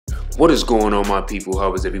What is going on, my people?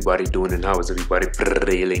 How is everybody doing and how is everybody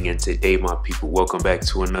feeling? And today, my people, welcome back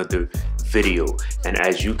to another video. And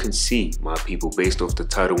as you can see, my people, based off the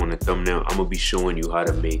title and the thumbnail, I'm gonna be showing you how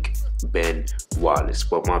to make Ben Wallace.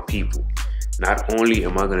 But my people, not only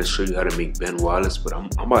am I gonna show you how to make Ben Wallace, but I'm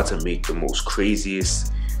about to make the most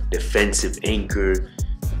craziest defensive anchor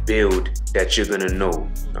build that you're gonna know.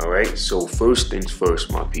 All right, so first things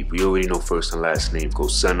first, my people, you already know first and last name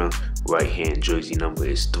goes center, right hand jersey number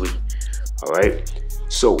is 3. All right,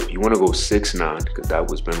 so you want to go 6'9", because that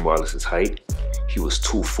was Ben Wallace's height. He was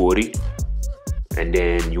 240, and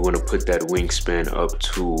then you want to put that wingspan up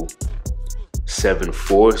to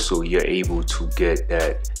 7'4", so you're able to get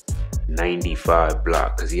that 95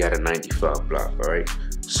 block, because he had a 95 block. All right,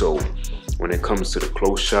 so when it comes to the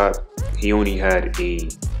close shot, he only had a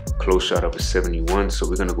close shot of a 71, so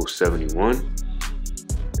we're gonna go 71,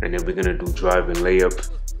 and then we're gonna do drive and layup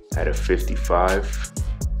at a 55,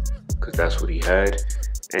 because that's what he had,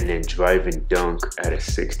 and then drive and dunk at a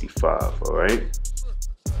 65. All right,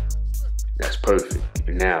 that's perfect.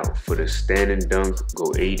 Now for the stand and dunk,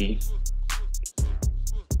 go 80.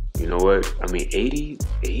 You know what, I mean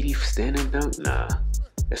 80 stand and dunk, nah,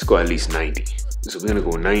 let's go at least 90. So we're gonna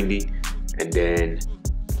go 90, and then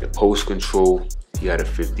the post control, he had a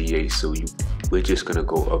 58, so we're just gonna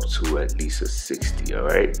go up to at least a 60. All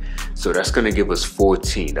right, so that's gonna give us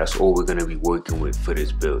 14. That's all we're gonna be working with for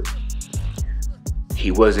this build. He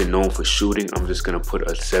wasn't known for shooting. I'm just gonna put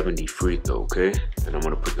a 70 free throw, okay, and I'm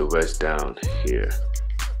gonna put the rest down here.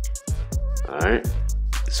 All right,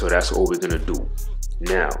 so that's all we're gonna do.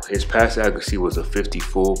 Now his pass accuracy was a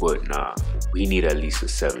 54, but nah, we need at least a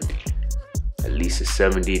 70. At least a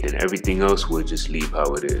 70, then everything else we'll just leave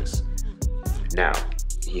how it is. Now,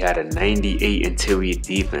 he had a 98 interior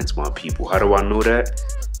defense, my people. How do I know that?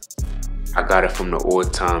 I got it from the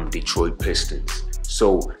all-time Detroit Pistons.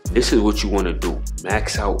 So this is what you want to do.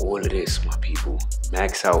 Max out all of this, my people.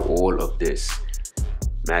 Max out all of this.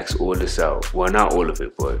 Max all this out. Well, not all of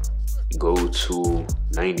it, but go to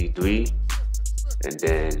 93 and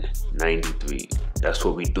then 93. That's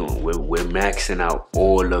what we're doing. We're maxing out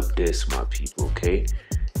all of this, my people, okay?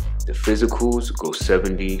 The physicals go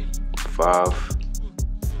 75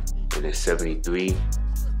 and then 73.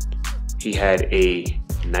 He had a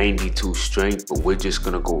 92 strength, but we're just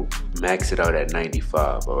gonna go max it out at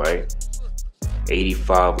 95. All right,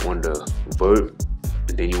 85 on the vert,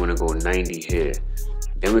 and then you want to go 90 here.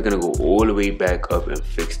 Then we're gonna go all the way back up and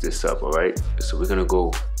fix this up. All right, so we're gonna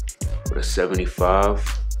go with a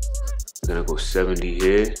 75, we're gonna go 70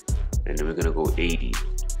 here, and then we're gonna go 80.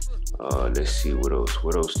 Let's see what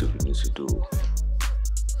else do we need to do.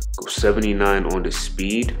 Go 79 on the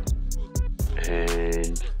speed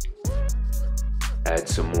and add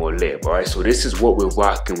some more lip. All right, so this is what we're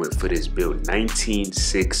rocking with for this build. 19,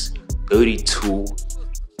 6, 32,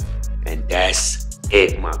 and that's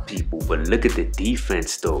it, my people. But look at the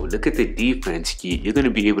defense though. Look at the defense. You're gonna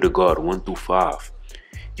be able to guard 1 through 5.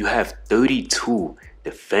 You have 32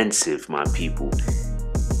 defensive, my people.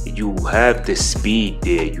 You have the speed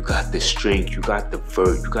there, you got the strength, you got the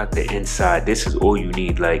vert, you got the inside. This is all you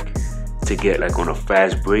need, like, to get like on a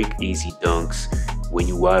fast break, easy dunks. When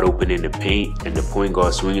you wide open in the paint and the point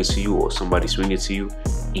guard swinging to you or somebody swinging to you,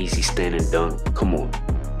 easy stand and dunk. Come on,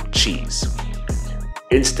 cheese.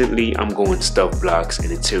 Instantly, I'm going stuff blocks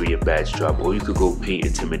and interior badge drop, or you could go paint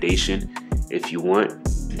intimidation if you want.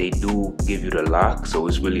 They do give you the lock, so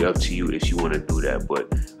it's really up to you if you want to do that,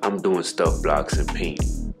 but I'm doing stuff blocks and paint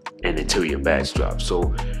and interior badge drop.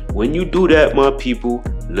 So when you do that, my people,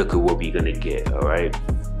 look at what we're gonna get. All right,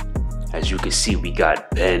 as you can see, we got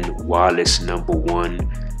Ben Wallace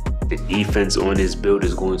 #1. The defense on this build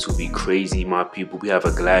is going to be crazy, my people. We have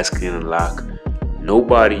a glass cleaning lock.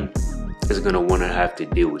 Nobody is gonna want to have to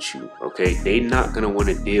deal with you, okay? They're not gonna want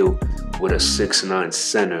to deal with a 6'9"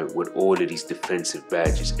 center with all of these defensive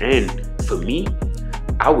badges. And for me,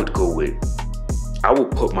 I would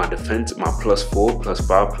put my defense, my +4,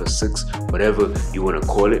 +5, +6, whatever you want to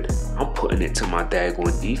call it, I'm putting it to my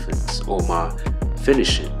daggone defense or my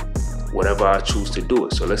finishing, whatever I choose to do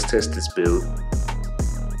it. So let's test this build.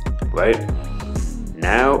 Right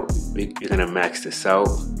now, we're gonna max this out.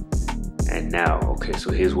 And now, okay,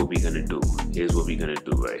 so here's what we're gonna do. Here's what we're gonna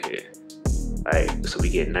do right here. All right, so we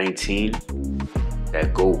get 19.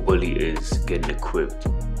 That gold bully is getting equipped.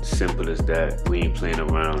 Simple as that. We ain't playing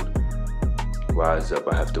around. Rise up,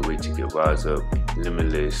 I have to wait to get rise up.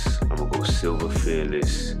 Limitless, I'm gonna go silver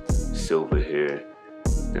fearless, silver here.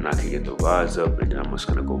 Then I can get the rise up, and then I'm just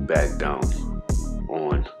gonna go back down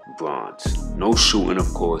on bronze. No shooting,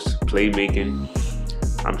 of course. Playmaking,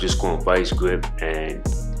 I'm just going vice grip, and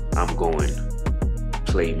I'm going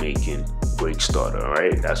playmaking break starter. All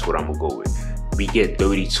right, that's what I'm gonna go with. We get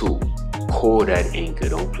 32. Call that anchor.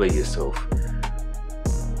 Don't play yourself.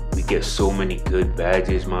 We get so many good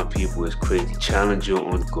badges, my people. It's crazy. Challenger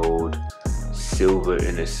on gold, silver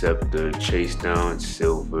interceptor, chase down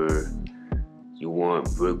silver. You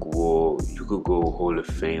want brick wall, you could go Hall of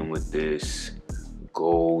Fame with this.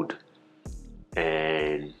 Gold,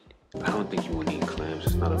 and I don't think you will need clams.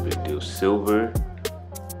 It's not a big deal. Silver,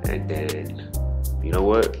 and then you know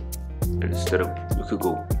what? Instead of, we could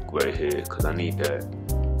go right here because I need that.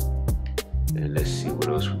 And let's see what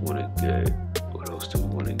else we want to get. What else do we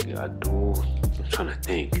want to get? I'm trying to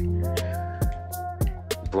think.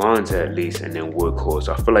 Bronze at least, and then workhorse.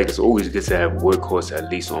 I feel like it's always good to have workhorse at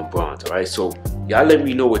least on bronze. All right, so y'all let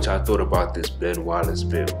me know what y'all thought about this Ben Wallace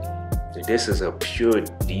build. This is a pure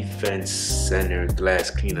defense center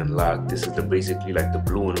glass clean and lock. This is basically like the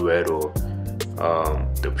blue and red, or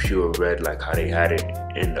the pure red, like how they had it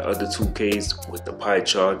in the other 2Ks with the pie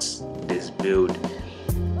charts. This build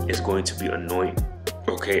is going to be annoying.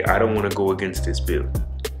 Okay, I don't want to go against this build.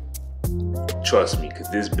 Trust me,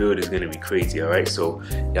 because this build is going to be crazy. All right, so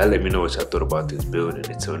y'all let me know what y'all thought about this build, and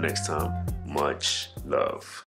until next time, much love.